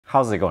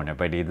How's it going,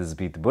 everybody? This is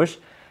BeatTheBush.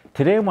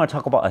 Today I'm going to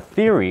talk about a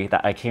theory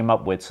that I came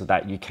up with so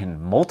that you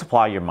can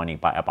multiply your money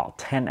by about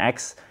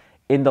 10x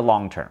in the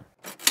long term.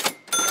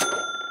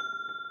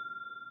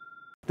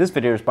 This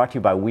video is brought to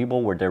you by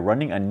Webull, where they're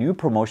running a new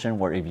promotion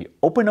where if you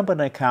open up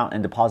an account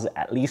and deposit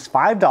at least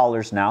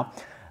 $5 now,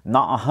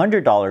 not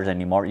 $100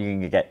 anymore, you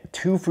can get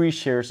 2 free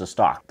shares of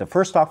stock. The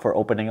first stock for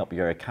opening up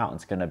your account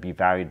is going to be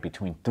valued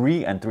between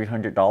 $300 and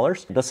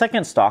 $300. The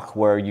second stock,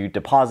 where you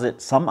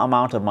deposit some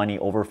amount of money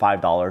over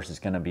 $5, is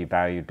going to be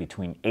valued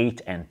between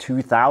 $8,000 and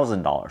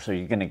 $2,000. So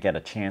you're going to get a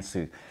chance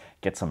to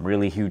get some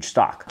really huge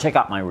stock. Check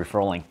out my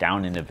referral link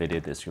down in the video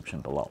description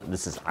below.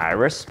 This is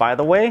Iris, by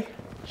the way.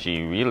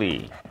 She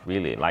really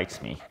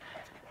likes me.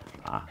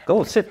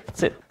 Go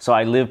sit. So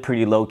I live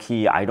pretty low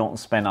key. I don't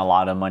spend a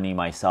lot of money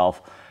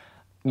myself.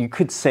 You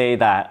could say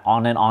that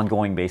on an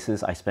ongoing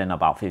basis, I spend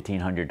about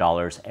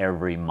 $1,500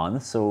 every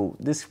month. So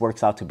this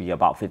works out to be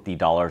about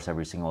 $50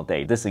 every single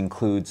day. This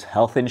includes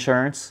health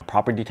insurance,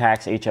 property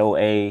tax,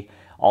 HOA,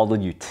 all the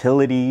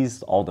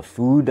utilities, all the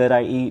food that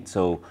I eat.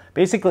 So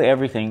basically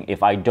everything.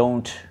 If I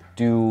don't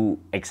do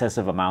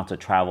excessive amounts of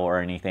travel or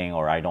anything,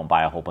 or I don't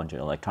buy a whole bunch of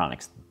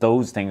electronics,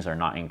 those things are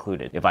not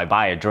included. If I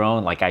buy a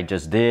drone like I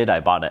just did, I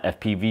bought an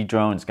FPV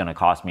drone, it's gonna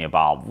cost me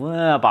about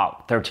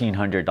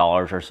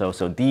 $1,300 or so.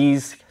 So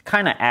these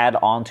kind of add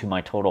on to my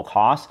total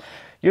cost.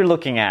 You're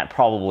looking at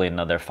probably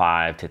another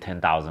 $5,000 to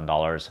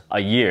 $10,000 a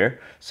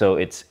year. So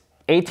it's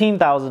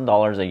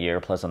 $18,000 a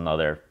year plus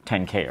another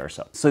 10K or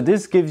so. So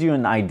this gives you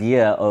an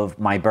idea of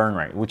my burn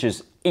rate, which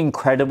is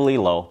incredibly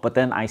low, but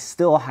then I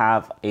still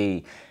have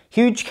a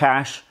huge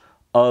cache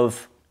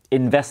of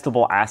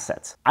investable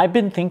assets. I've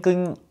been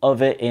thinking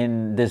of it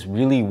in this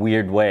really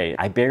weird way.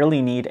 I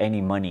barely need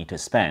any money to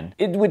spend.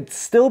 It would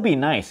still be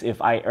nice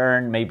if I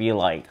earn maybe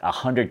like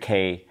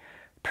 100K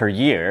per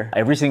year,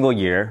 every single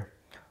year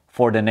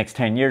for the next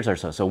 10 years or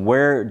so. So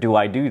where do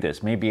I do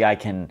this? Maybe I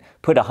can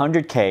put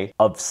 100K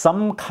of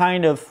some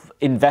kind of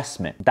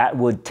investment that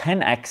would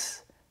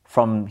 10x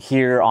from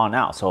here on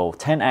out. So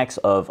 10x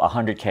of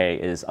 100K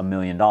is $1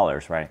 million,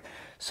 right?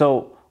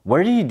 So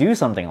where do you do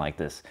something like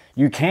this?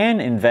 You can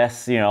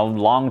invest,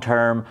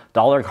 long-term,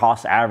 dollar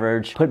cost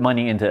average, put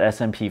money into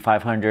S&P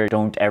 500.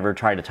 Don't ever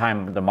try to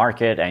time the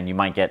market, and you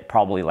might get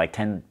probably like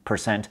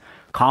 10%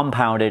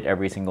 compounded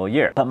every single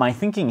year. But my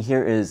thinking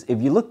here is,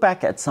 if you look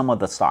back at some of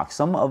the stocks,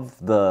 some of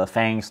the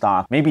FANG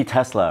stock, maybe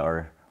Tesla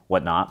or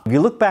whatnot, if you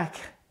look back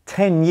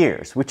 10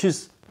 years, which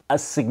is a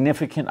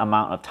significant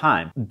amount of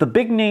time, the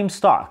big name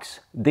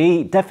stocks,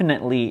 they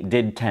definitely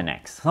did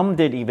 10x. Some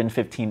did even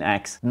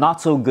 15x.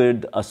 Not so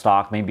good a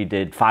stock maybe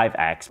did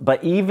 5x.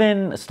 But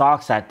even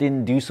stocks that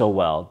didn't do so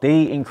well,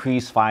 they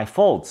increased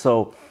 5-fold.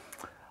 So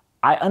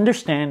I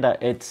understand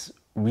that it's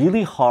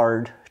really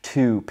hard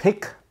to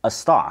pick a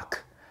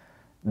stock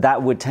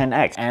that would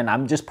 10x. And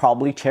I'm just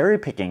probably cherry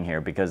picking here,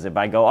 because if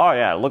I go, oh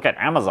yeah, look at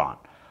Amazon,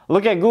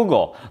 look at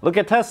Google, look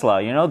at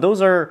Tesla,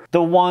 those are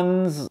the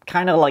ones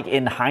kind of like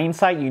in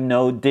hindsight,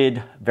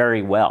 did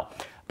very well.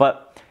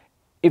 But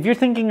if you're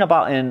thinking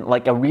about in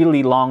like a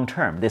really long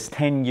term, this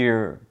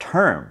 10-year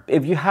term,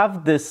 if you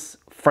have this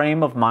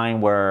frame of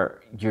mind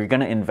where you're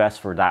gonna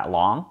invest for that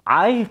long,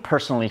 I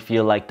personally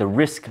feel like the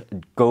risk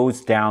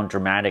goes down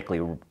dramatically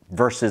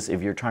versus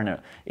if you're trying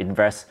to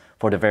invest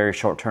for the very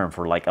short term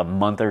for like a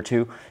month or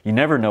two. You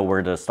never know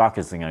where the stock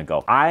is gonna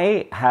go.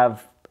 I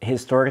have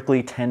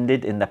historically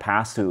tended in the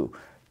past to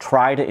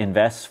try to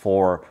invest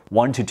for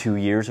 1 to 2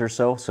 years or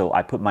so. So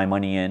I put my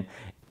money in,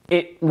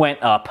 it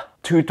went up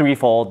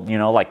 2-3-fold,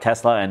 like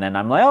Tesla. And then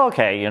I'm like,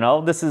 okay,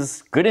 this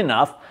is good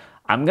enough.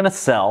 I'm gonna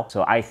sell.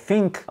 So I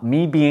think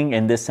me being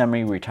in this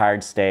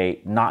semi-retired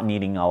state, not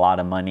needing a lot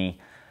of money,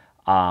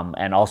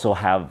 and also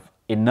have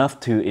enough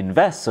to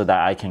invest so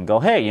that I can go,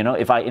 hey,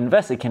 if I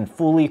invest, it can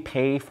fully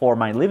pay for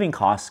my living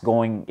costs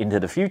going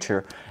into the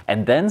future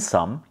and then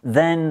some.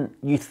 Then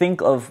you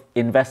think of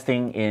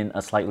investing in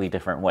a slightly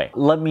different way.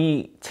 Let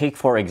me take,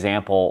 for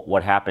example,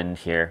 what happened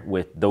here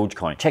with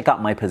Dogecoin. Check out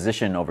my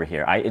position over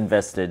here. I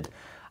invested,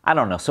 I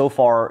don't know, so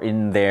far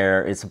in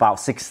there, it's about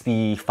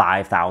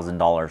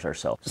 $65,000 or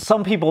so.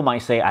 Some people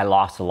might say I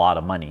lost a lot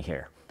of money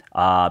here.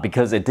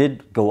 Because it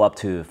did go up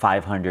to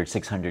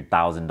 $500,000,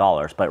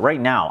 $600,000. But right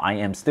now, I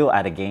am still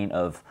at a gain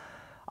of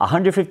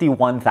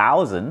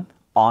 $151,000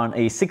 on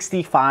a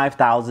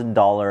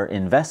 $65,000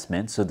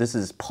 investment. So this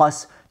is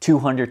plus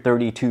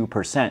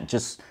 232%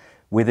 just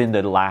within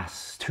the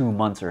last 2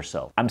 months or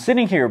so. I'm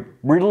sitting here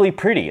really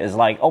pretty. It's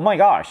like, oh my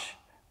gosh,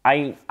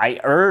 I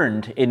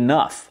earned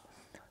enough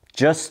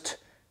just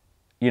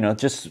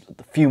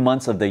a few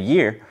months of the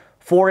year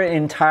for an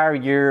entire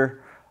year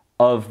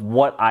of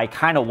what I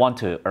kind of want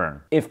to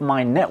earn. If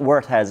my net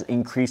worth has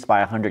increased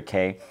by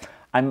 100K,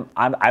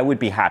 I would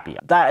be happy.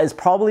 That is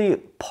probably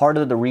part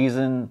of the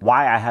reason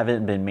why I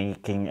haven't been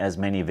making as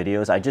many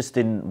videos. I just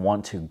didn't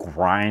want to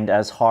grind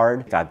as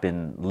hard. I've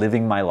been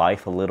living my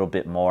life a little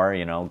bit more,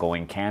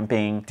 going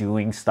camping,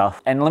 doing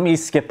stuff. And let me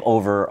skip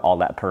over all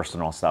that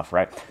personal stuff,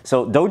 right?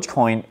 So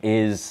Dogecoin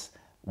is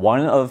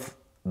one of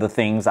the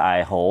things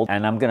I hold,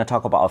 and I'm gonna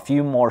talk about a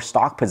few more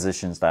stock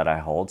positions that I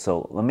hold.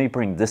 So let me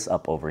bring this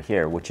up over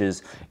here, which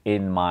is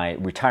in my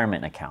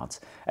retirement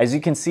accounts. As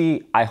you can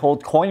see, I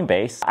hold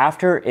Coinbase.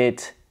 After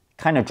it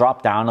kind of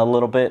dropped down a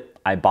little bit,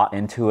 I bought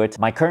into it.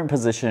 My current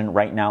position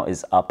right now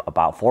is up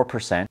about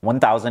 4%,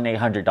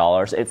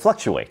 $1,800. It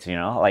fluctuates, you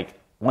know, like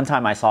one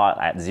time I saw it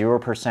at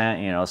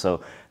 0%, you know,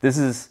 so this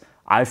is,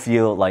 I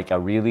feel like a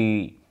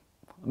really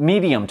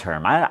medium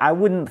term. I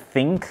wouldn't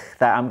think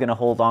that I'm gonna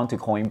hold on to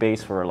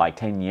Coinbase for like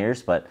 10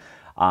 years, but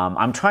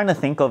I'm trying to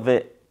think of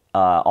it,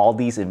 all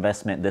these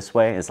investment this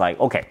way. It's like,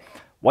 okay,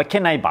 what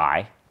can I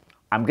buy?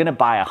 I'm gonna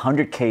buy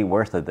 100K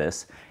worth of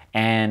this,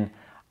 and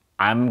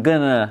I'm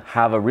gonna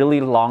have a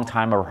really long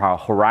time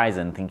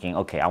horizon thinking,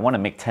 okay, I wanna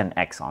make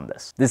 10x on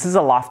this. This is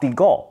a lofty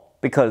goal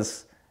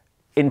because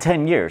in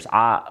 10 years,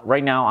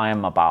 right now I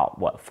am about,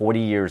 what, 40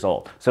 years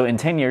old. So in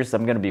 10 years,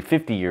 I'm gonna be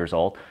 50 years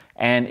old.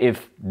 And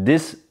if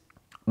this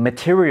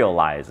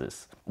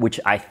materializes, which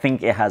I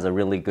think it has a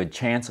really good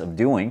chance of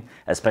doing,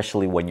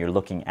 especially when you're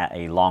looking at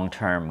a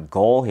long-term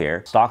goal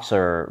here. Stocks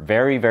are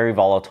very, very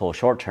volatile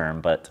short-term,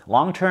 but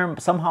long-term,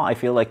 somehow I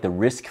feel like the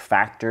risk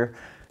factor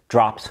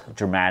drops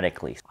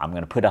dramatically. I'm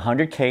gonna put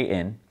 100K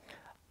in.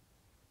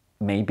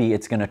 Maybe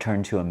it's gonna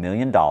turn to $1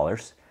 million.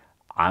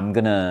 I'm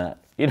gonna,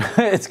 you know,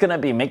 it's gonna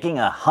be making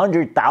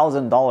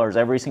 $100,000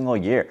 every single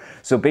year.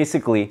 So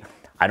basically,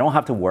 I don't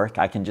have to work.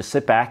 I can just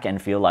sit back and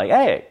feel like,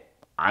 hey,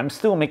 I'm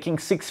still making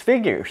 6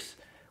 figures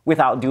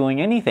without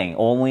doing anything,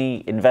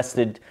 only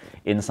invested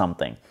in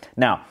something.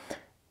 Now,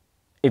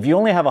 if you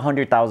only have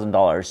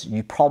 $100,000,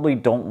 you probably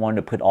don't want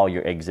to put all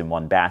your eggs in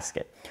one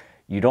basket.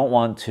 You don't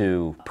want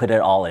to put it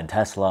all in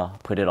Tesla,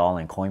 put it all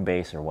in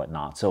Coinbase or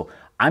whatnot. So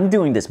I'm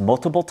doing this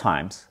multiple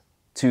times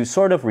to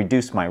sort of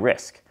reduce my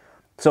risk.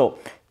 So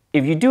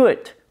if you do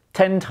it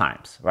 10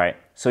 times, right?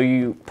 So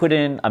you put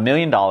in $1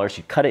 million,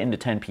 you cut it into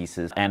 10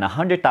 pieces and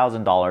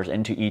 $100,000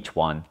 into each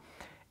one.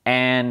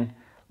 And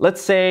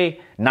let's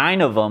say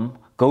 9 of them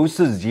goes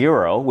to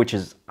 0, which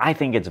is, I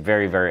think it's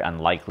very, very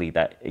unlikely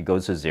that it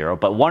goes to 0,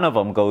 but one of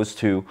them goes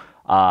to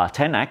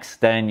 10x,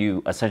 then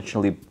you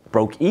essentially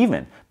broke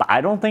even. But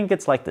I don't think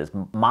it's like this.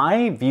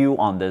 My view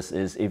on this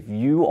is if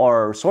you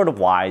are sort of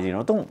wise, you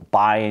know, don't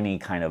buy any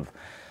kind of,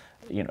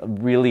 you know,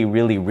 really,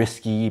 really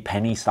risky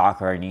penny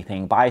stock or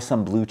anything. Buy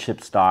some blue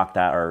chip stock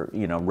that are,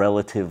 you know,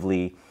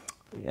 relatively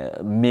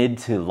mid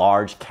to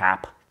large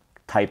cap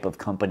type of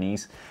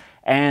companies.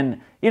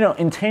 And, you know,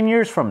 in 10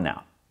 years from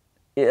now,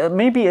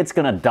 maybe it's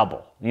gonna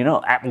double. You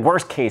know, at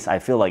worst case, I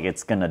feel like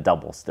it's gonna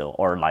double still,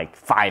 or like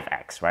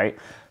 5x, right?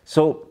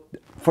 So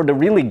for the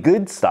really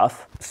good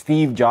stuff,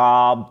 Steve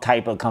Jobs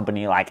type of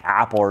company like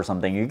Apple or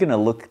something, you're gonna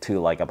look to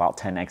like about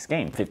 10x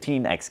gain,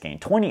 15x gain,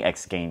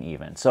 20x gain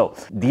even. So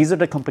these are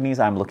the companies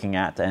I'm looking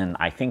at, and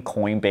I think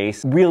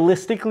Coinbase,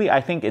 realistically, I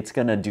think it's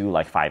gonna do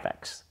like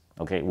 5x.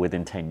 Okay,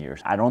 within 10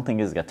 years. I don't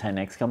think it's a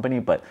 10x company,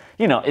 but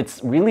you know,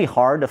 it's really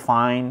hard to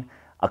find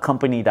a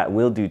company that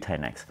will do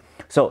 10x.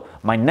 So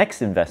my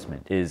next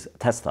investment is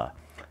Tesla.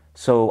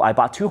 So I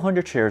bought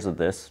 200 shares of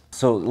this.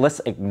 So let's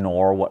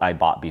ignore what I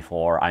bought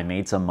before. I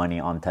made some money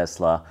on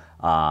Tesla,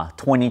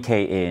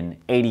 20K in,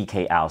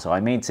 80K out. So I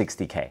made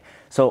 60K.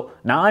 So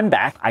now I'm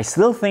back. I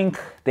still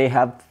think they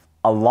have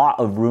a lot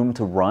of room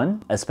to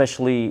run,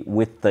 especially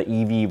with the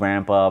EV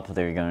ramp up.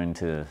 They're going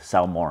to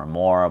sell more and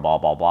more, blah,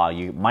 blah, blah.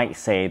 You might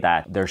say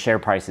that their share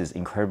price is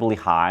incredibly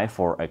high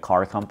for a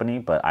car company,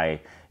 but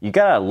you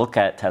gotta look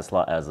at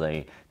Tesla as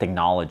a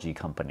technology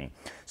company.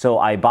 So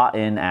I bought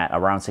in at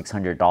around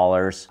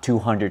 $600,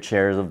 200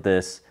 shares of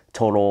this.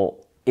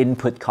 Total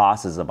input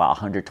cost is about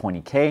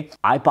 120K.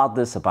 I bought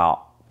this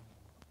about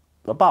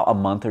a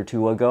month or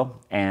two ago,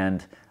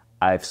 and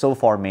I've so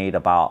far made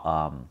about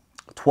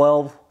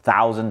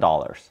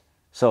 $12,000.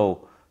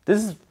 So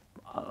this is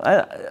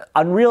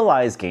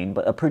unrealized gain,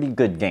 but a pretty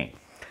good gain.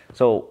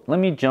 So let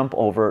me jump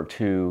over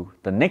to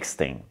the next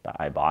thing that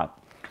I bought.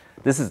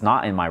 This is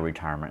not in my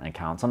retirement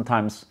account.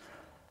 Sometimes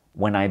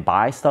when I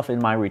buy stuff in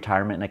my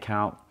retirement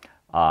account,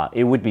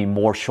 it would be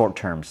more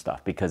short-term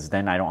stuff because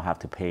then I don't have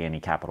to pay any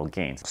capital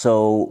gains.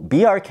 So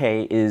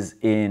BRK is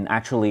in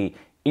actually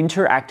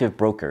Interactive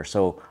Broker.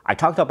 So I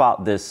talked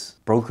about this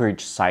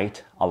brokerage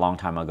site a long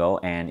time ago,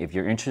 and if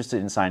you're interested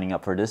in signing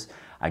up for this,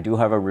 I do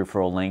have a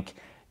referral link.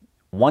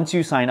 Once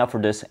you sign up for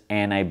this,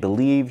 and I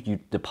believe you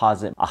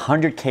deposit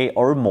 100K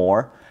or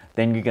more,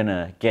 then you're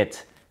gonna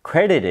get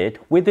credited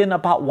within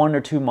about 1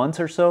 or 2 months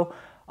or so,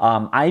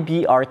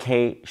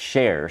 IBRK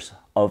shares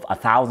of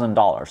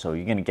 $1,000. So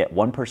you're gonna get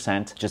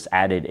 1% just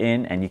added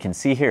in, and you can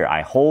see here,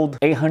 I hold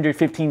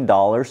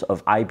 $815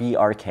 of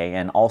IBRK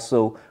and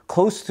also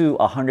close to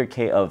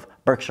 100K of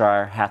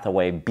Berkshire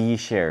Hathaway B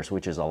shares,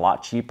 which is a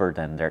lot cheaper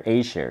than their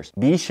A shares.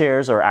 B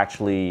shares are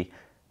actually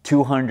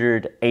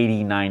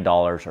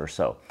 $289 or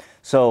so.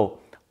 So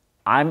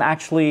I'm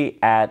actually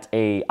at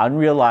a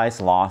unrealized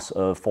loss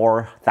of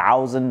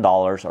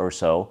 $4,000 or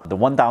so. The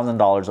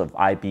 $1,000 of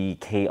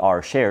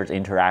IBKR shares,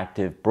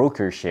 Interactive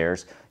Broker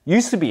shares,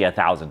 used to be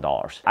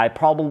 $1,000. I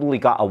probably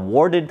got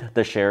awarded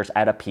the shares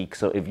at a peak,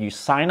 so if you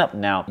sign up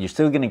now, you're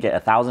still gonna get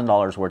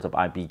 $1,000 worth of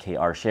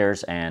IBKR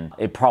shares, and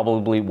it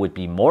probably would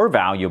be more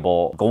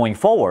valuable going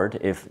forward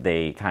if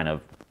they kind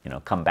of,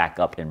 come back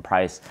up in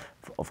price.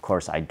 Of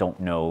course, I don't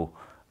know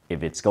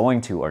if it's going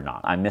to or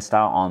not. I missed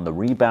out on the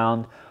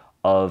rebound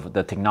of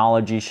the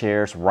technology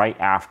shares right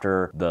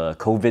after the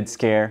COVID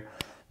scare.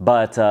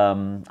 But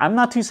I'm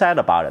not too sad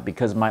about it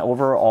because my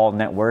overall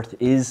net worth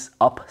is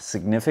up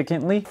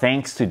significantly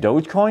thanks to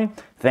Dogecoin,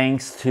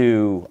 thanks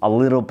to a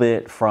little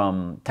bit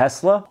from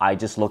Tesla. I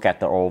just look at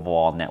the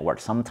overall net worth.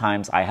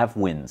 Sometimes I have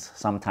wins,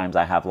 sometimes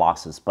I have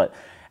losses, but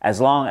as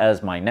long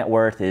as my net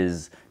worth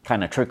is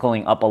kind of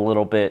trickling up a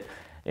little bit,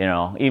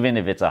 even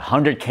if it's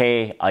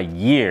 100K a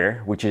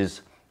year, which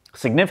is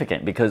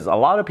significant because a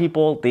lot of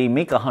people, they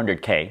make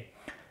 100K.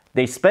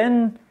 They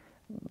spend,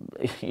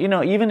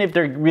 even if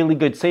they're really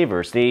good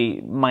savers, they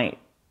might,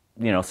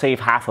 save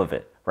half of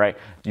it, right?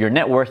 Your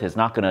net worth is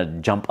not going to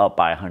jump up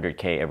by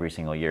 100K every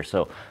single year.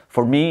 So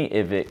for me,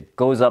 if it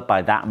goes up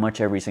by that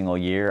much every single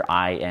year,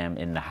 I am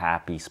in the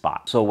happy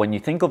spot. So when you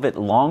think of it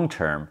long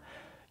term,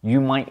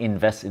 you might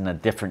invest in a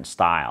different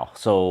style.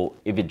 So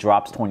if it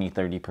drops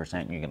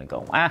 20-30%, you're going to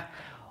go,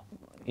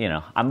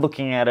 I'm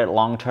looking at it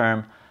long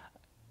term.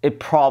 It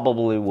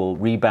probably will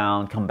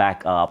rebound, come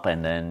back up,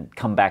 and then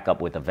come back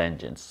up with a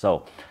vengeance.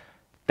 So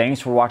thanks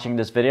for watching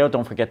this video.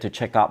 Don't forget to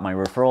check out my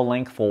referral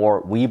link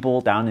for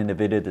Webull down in the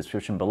video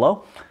description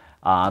below.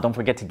 Don't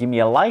forget to give me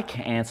a like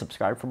and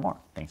subscribe for more.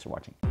 Thanks for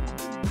watching.